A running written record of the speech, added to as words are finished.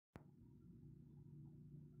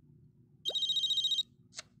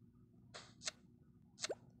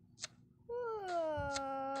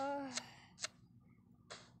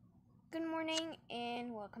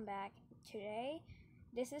welcome back. Today,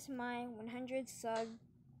 this is my 100 sub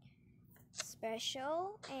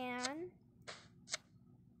special, and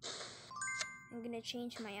I'm gonna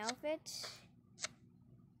change my outfit,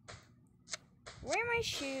 wear my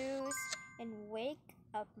shoes, and wake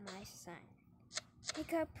up my son.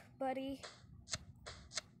 Wake up, buddy.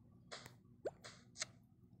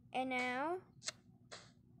 And now,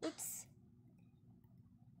 oops,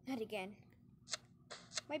 not again.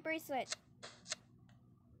 My bracelet.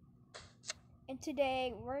 And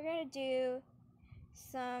today we're gonna do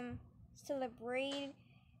some celebration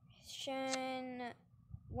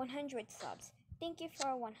 100 subs. Thank you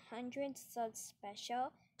for 100 subs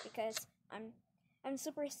special, because I'm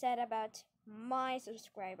super sad about my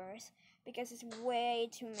subscribers because it's way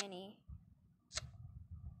too many.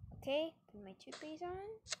 Okay, put my toothpaste on.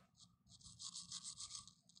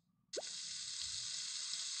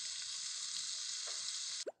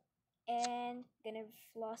 And gonna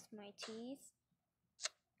floss my teeth.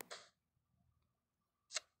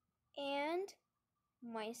 And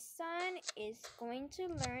my son is going to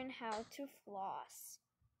learn how to floss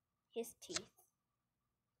his teeth.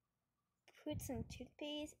 Put some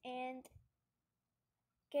toothpaste and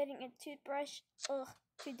getting a toothbrush. Ugh,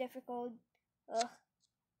 too difficult. Ugh.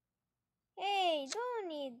 Hey, don't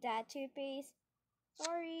need that toothpaste.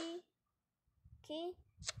 Sorry. Okay,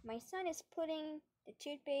 my son is putting the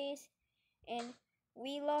toothpaste, and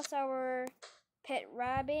we lost our pet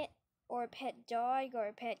rabbit or pet dog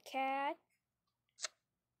or pet cat.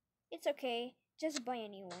 It's okay, just buy a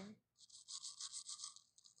new one.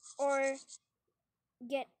 Or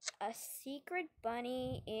get a secret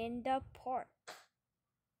bunny in the park.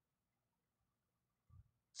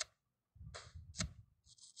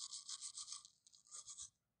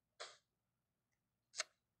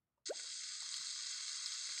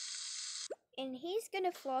 And he's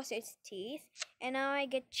gonna floss his teeth, and now I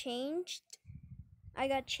got changed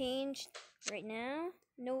right now.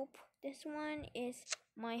 Nope, this one is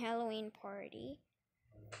my Halloween party.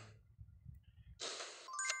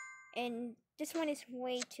 And this one is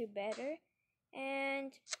way too better.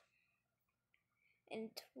 And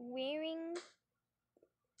wearing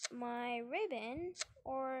my ribbon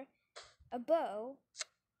or a bow.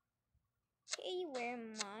 Okay,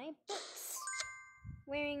 wearing my boots.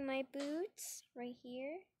 Wearing my boots right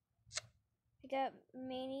here. I got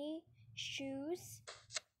many shoes.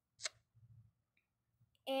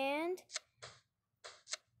 And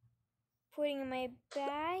putting in my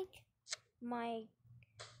bag my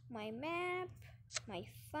map, my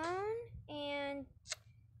phone, and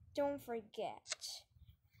don't forget,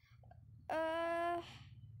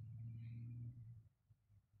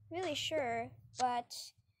 really sure,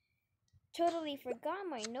 but totally forgot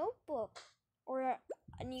my notebook or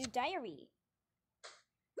a new diary.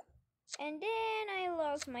 And then I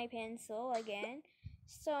lost my pencil again,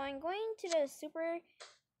 so I'm going to the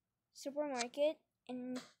supermarket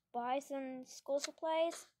and buy some school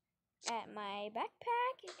supplies at my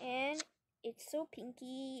backpack, and it's so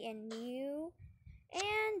pinky and new.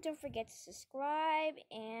 And don't forget to subscribe,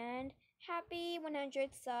 and happy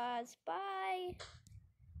 100 subs. Bye.